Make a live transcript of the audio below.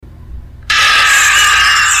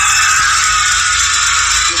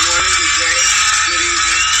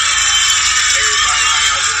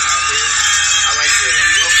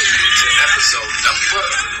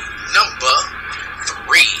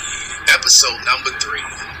Number three.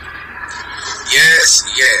 Yes,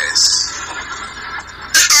 yes.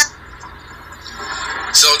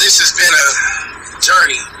 So this has been a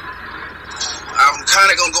journey. I'm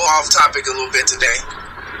kind of going to go off topic a little bit today.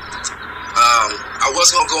 I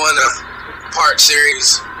was going to go in a part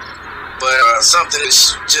series, but something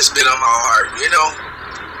has just been on my heart, you know.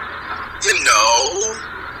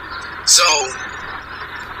 So,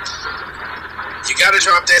 you got to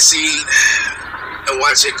drop that seed and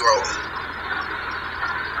watch it grow.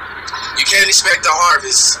 You can't expect a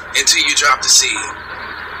harvest until you drop the seed.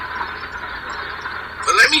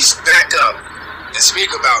 But let me back up and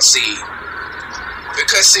speak about seed.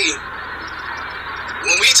 Because see,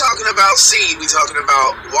 when we talking about seed, we talking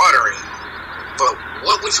about watering. But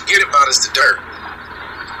what we forget about is the dirt.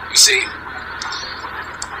 You see,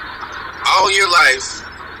 all your life,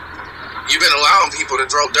 you've been allowing people to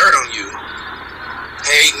throw dirt on you.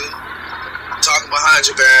 Hating, talking behind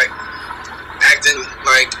your back, acting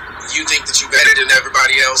like you think that you're better than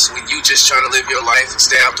everybody else when you just trying to live your life and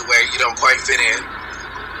stay out the way. You don't quite fit in.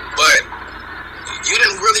 But you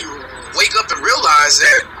didn't really wake up and realize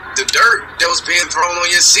that the dirt that was being thrown on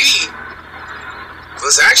your seed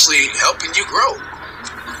was actually helping you grow.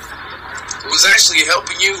 It was actually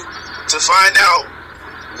helping you to find out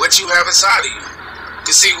what you have inside of you.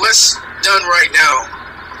 Because see, what's done right now,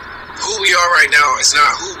 who we are right now, is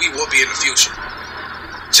not who we will be in the future.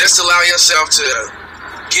 Just allow yourself to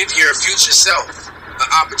give your future self an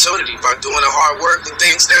opportunity by doing the hard work and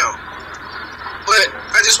things now. But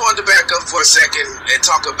I just wanted to back up for a second and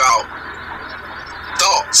talk about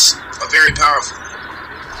thoughts are very powerful.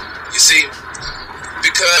 You see,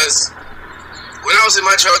 because when I was in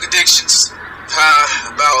my drug addictions,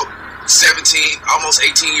 about 17, almost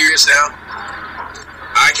 18 years now,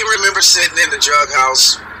 I can remember sitting in the drug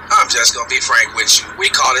house. I'm just going to be frank with you. We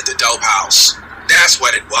call it the dope house. That's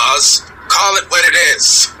what it was. Call it what it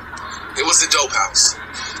is. It was the dope house.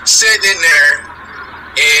 Sitting in there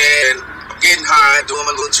and I'm getting high, doing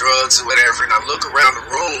my little drugs or whatever, and I look around the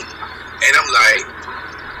room and I'm like,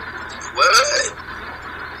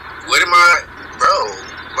 what am I, bro?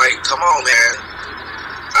 Like, come on, man.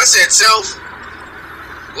 I said, self,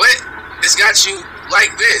 what has got you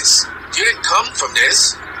like this? You didn't come from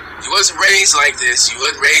this. You wasn't raised like this. You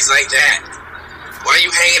wasn't raised like that. Why are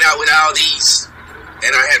you hanging out with all these?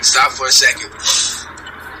 And I had to stop for a second.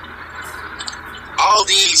 All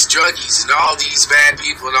these druggies and all these bad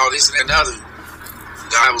people and all this and another.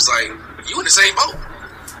 Guy was like, you in the same boat.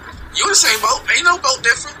 You in the same boat. Ain't no boat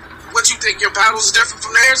different. What you think your paddles is different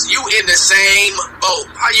from theirs? You in the same boat.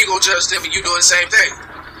 How you gonna judge them and you doing the same thing?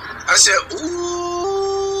 I said,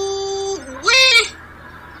 ooh, wee.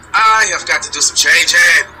 I have got to do some change.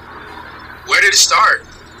 And where did it start?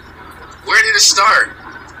 Where did it start?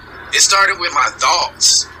 It started with my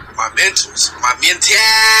thoughts, my mentals, my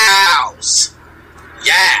mentals.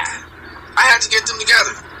 Yeah. I had to get them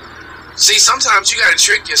together. See, sometimes you gotta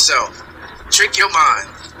trick yourself. Trick your mind.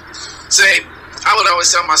 Say, I would always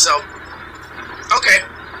tell myself, okay,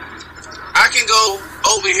 I can go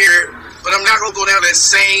over here, but I'm not going to go down that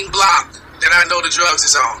same block that I know the drugs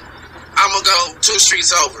is on. I'm going to go 2 streets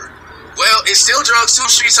over. Well, it's still drugs 2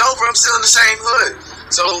 streets over. I'm still in the same hood.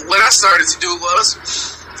 So what I started to do was,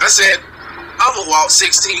 I said, I'm going to walk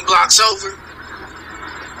 16 blocks over,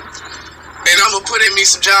 and I'm going to put in me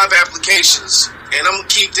some job applications, and I'm going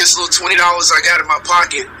to keep this little $20 I got in my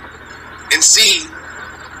pocket and see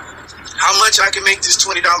how much I can make this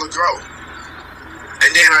 $20 grow.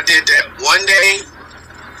 And then I did that one day.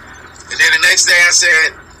 And then the next day I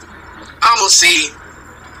said, I'm going to see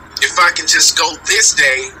if I can just go this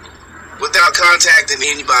day without contacting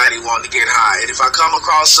anybody wanting to get high. And if I come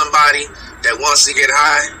across somebody that wants to get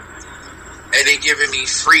high and they giving me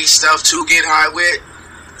free stuff to get high with,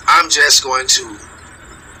 I'm just going to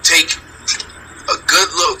take a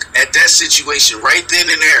good look at that situation right then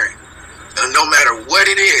and there. And no matter what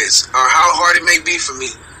it is, or how hard it may be for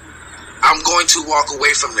me, I'm going to walk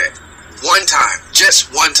away from that. One time.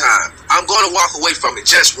 Just one time. I'm going to walk away from it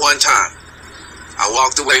just one time. I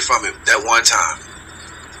walked away from it that one time.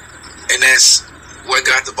 And that's what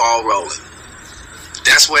got the ball rolling.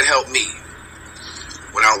 That's what helped me.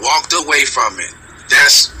 When I walked away from it,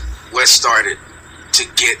 that's what started to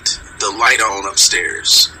get the light on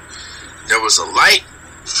upstairs. There was a light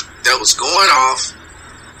that was going off,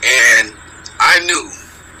 and I knew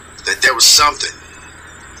that there was something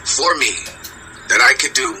for me that I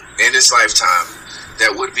could do in this lifetime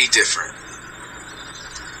that would be different.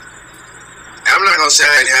 I'm not going to say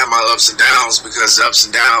I didn't have my ups and downs, because ups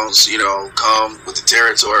and downs, you know, come with the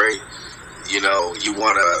territory. You know, you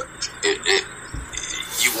want to,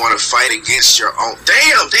 you want to fight against your own.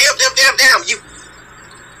 Damn.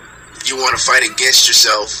 You want to fight against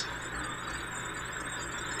yourself,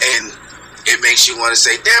 and it makes you want to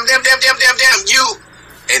say, damn, you.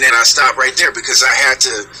 And then I stopped right there because I had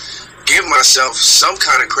to give myself some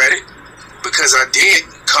kind of credit, because I did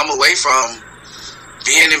come away from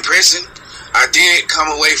being in prison. I did come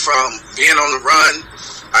away from being on the run.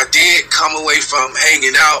 I did come away from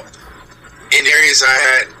hanging out in areas I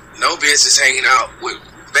had no business hanging out with,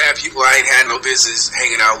 bad people I ain't had no business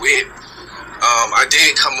hanging out with. I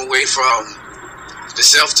did come away from the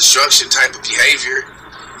self-destruction type of behavior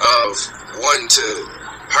of wanting to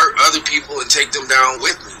hurt other people and take them down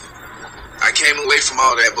with me. I came away from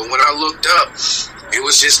all that, but when I looked up, it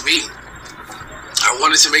was just me. I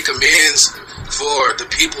wanted to make amends for the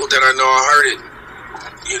people that I know I hurted,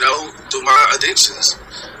 through my addictions.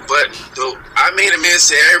 But I made amends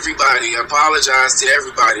to everybody. I apologized to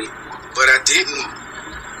everybody, but I didn't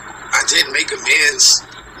make amends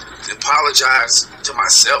and apologize to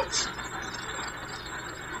myself.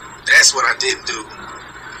 That's what I didn't do.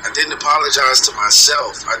 I didn't apologize to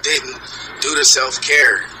myself. I didn't do the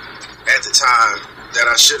self-care at the time that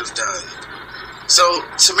I should have done. So,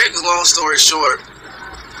 to make a long story short,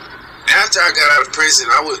 after I got out of prison,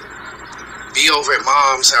 I would be over at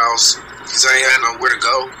Mom's house because I ain't had nowhere to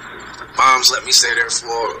go. Mom's let me stay there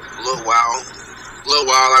for a little while.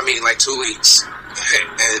 I mean like 2 weeks.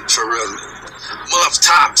 And for real, month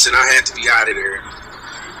tops, and I had to be out of there.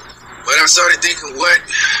 But I started thinking,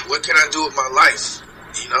 what can I do with my life?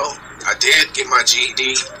 I did get my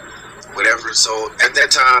GED, whatever. So at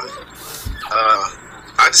that time,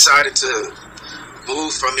 I decided to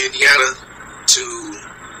move from Indiana to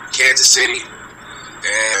Kansas City.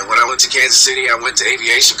 And when I went to Kansas City, I went to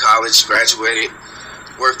aviation college, graduated,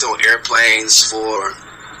 worked on airplanes for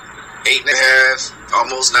 8.5,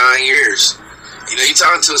 almost 9 years. You're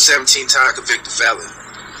talking to a 17-time convicted felon,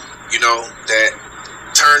 that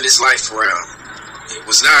turned his life around. It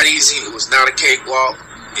was not easy. It was not a cakewalk.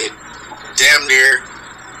 It damn near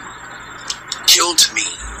killed me,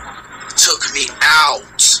 took me out.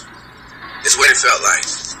 Is what it felt like.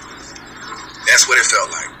 That's what it felt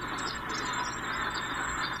like.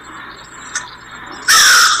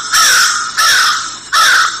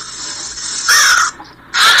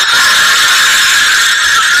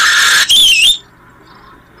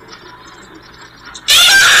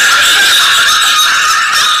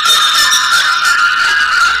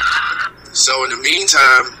 So in the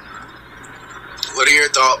meantime, what are your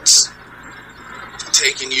thoughts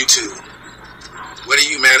taking you to? What are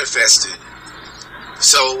you manifesting?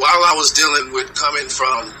 So while I was dealing with coming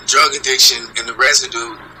from drug addiction and the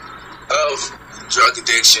residue of drug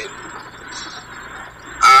addiction,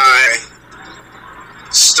 I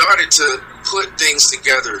started to put things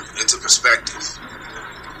together into perspective.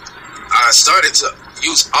 I started to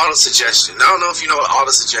use auto-suggestion. I don't know if you know what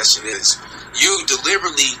auto-suggestion is. You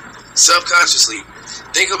deliberately, subconsciously,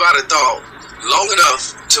 think about a thought long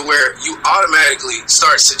enough to where you automatically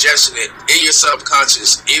start suggesting it in your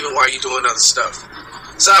subconscious, even while you're doing other stuff.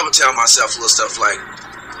 So I would tell myself little stuff like,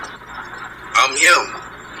 I'm him.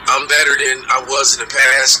 I'm better than I was in the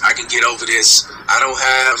past. I can get over this. I don't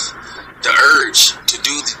have the urge to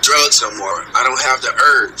do the drugs no more. I don't have the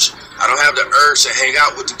urge. I don't have the urge to hang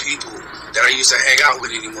out with the people that I used to hang out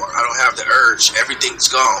with anymore. I don't have the urge. Everything's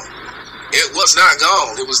gone. It was not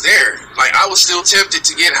gone. It was there. Like, I was still tempted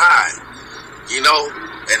to get high. And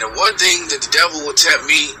the one thing that the devil would tempt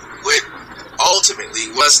me with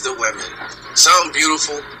ultimately was the women. Some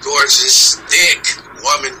beautiful, gorgeous, thick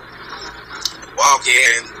woman walk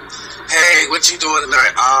in. Hey, what you doing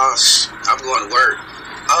tonight? I'm going to work.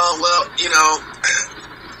 Oh, well,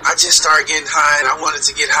 I just started getting high and I wanted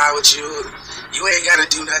to get high with you. You ain't got to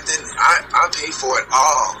do nothing. I pay for it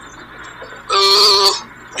all. Ooh,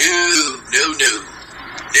 no.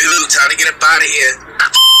 Time to get up out of here.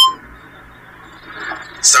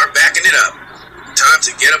 Start backing it up. Time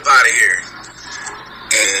to get up out of here.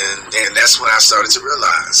 And that's when I started to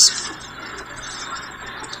realize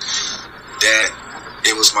that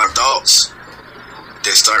it was my thoughts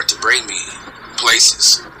that started to bring me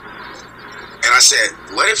places. And I said,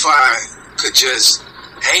 what if I could just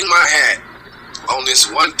hang my hat on this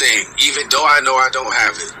one thing, even though I know I don't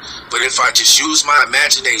have it, but if I just use my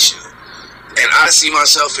imagination, and I see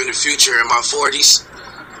myself in the future in my 40s,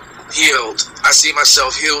 healed. I see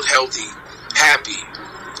myself healed, healthy, happy,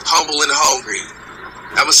 humble and hungry.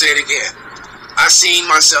 I'm going to say it again. I seen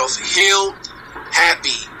myself healed,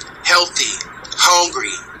 happy, healthy,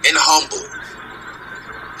 hungry, and humble.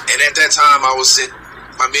 And at that time, I was in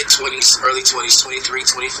my mid-20s, early 20s, 23,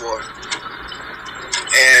 24.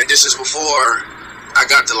 And this is before I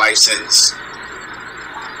got the life sentence.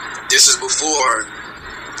 This is before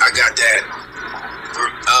I got that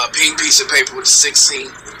pink piece of paper with the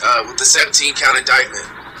 17 count indictment.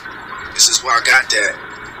 This is where I got that.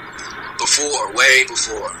 Before, way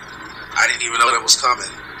before. I didn't even know that was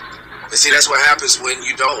coming. But see, that's what happens when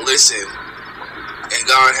you don't listen, and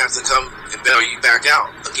God has to come and bail you back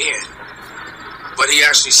out again. But he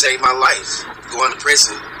actually saved my life. Going to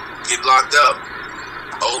prison, getting locked up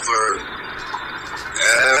over,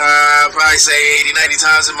 probably say 80, 90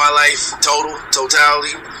 times in my life,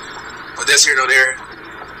 totality. But that's here nor there.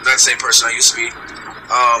 I'm not the same person I used to be.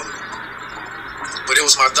 But it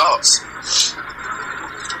was my thoughts.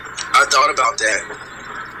 I thought about that.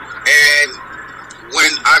 And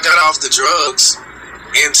when I got off the drugs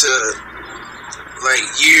into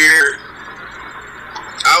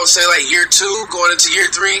I would say year 2, going into year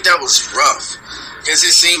 3, that was rough. Because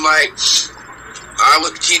it seemed like I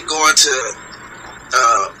would keep going to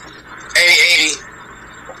AA,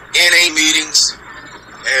 NA meetings,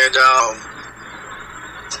 and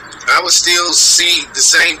I would still see the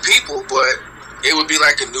same people, but it would be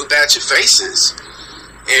like a new batch of faces.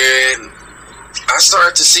 And I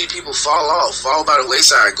started to see people fall by the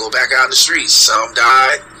wayside, go back out in the streets. Some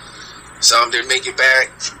died, some didn't make it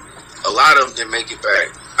back. A lot of them didn't make it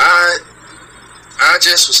back. I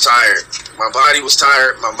just was tired. My body was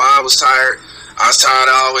tired. My mind was tired. I was tired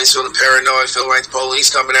of always feeling paranoid, feeling like the police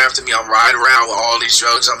coming after me. I'm riding around with all these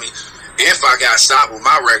drugs on me. If I got stopped with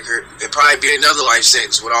my record, it'd probably be another life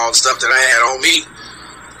sentence with all the stuff that I had on me.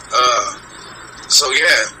 So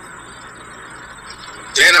yeah.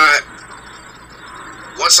 Then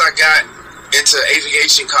once I got into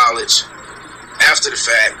aviation college, after the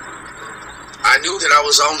fact, I knew that I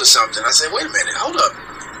was on to something. I said, wait a minute, hold up.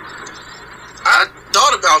 I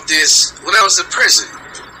thought about this when I was in prison.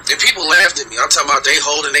 And people laughed at me. I'm talking about they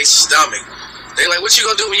holding their stomach. They like, what you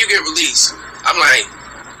gonna do when you get released? I'm like,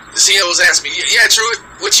 the CEO was asking me, yeah, Truitt,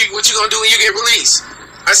 what you gonna do when you get released?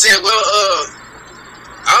 I said, well,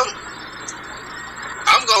 I'm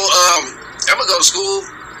gonna go to school,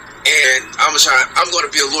 and I'm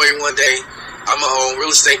gonna be a lawyer one day. I'm gonna own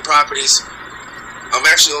real estate properties. I'm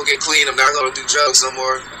actually gonna get clean. I'm not gonna do drugs no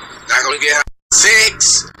more. Not gonna get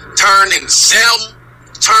 6, turn into 7,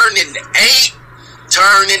 turn into 8,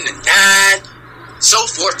 turn into 9, so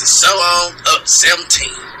forth and so on, up 17.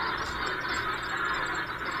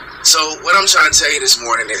 So what I'm trying to tell you this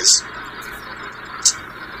morning is,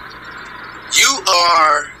 you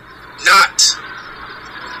are not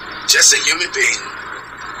just a human being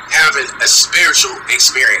having a spiritual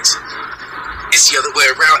experience. It's the other way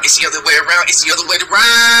around. It's the other way around. It's the other way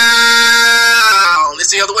around.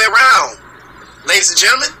 It's the other way around. Ladies and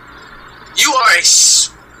gentlemen, you are a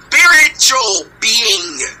spiritual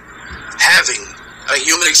being having a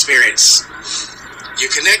human experience.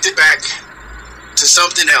 You're connected back to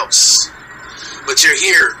something else, but you're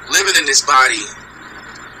here living in this body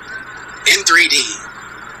in 3D,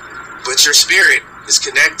 but your spirit is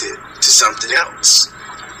connected to something else.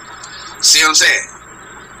 See what I'm saying?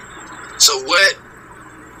 So what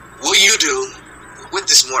will you do with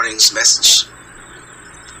this morning's message?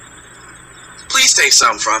 Please take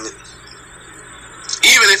something from it,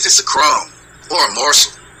 even if it's a crumb or a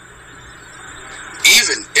morsel.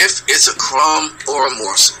 Even if it's a crumb or a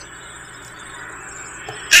morsel.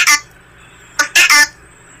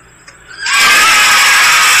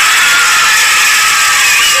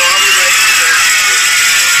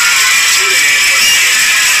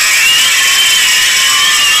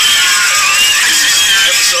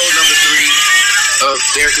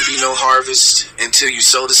 There can be no harvest until you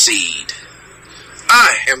sow the seed.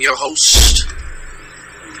 I am your host,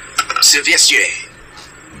 Sylvester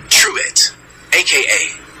Truitt,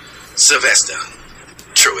 aka Sylvester.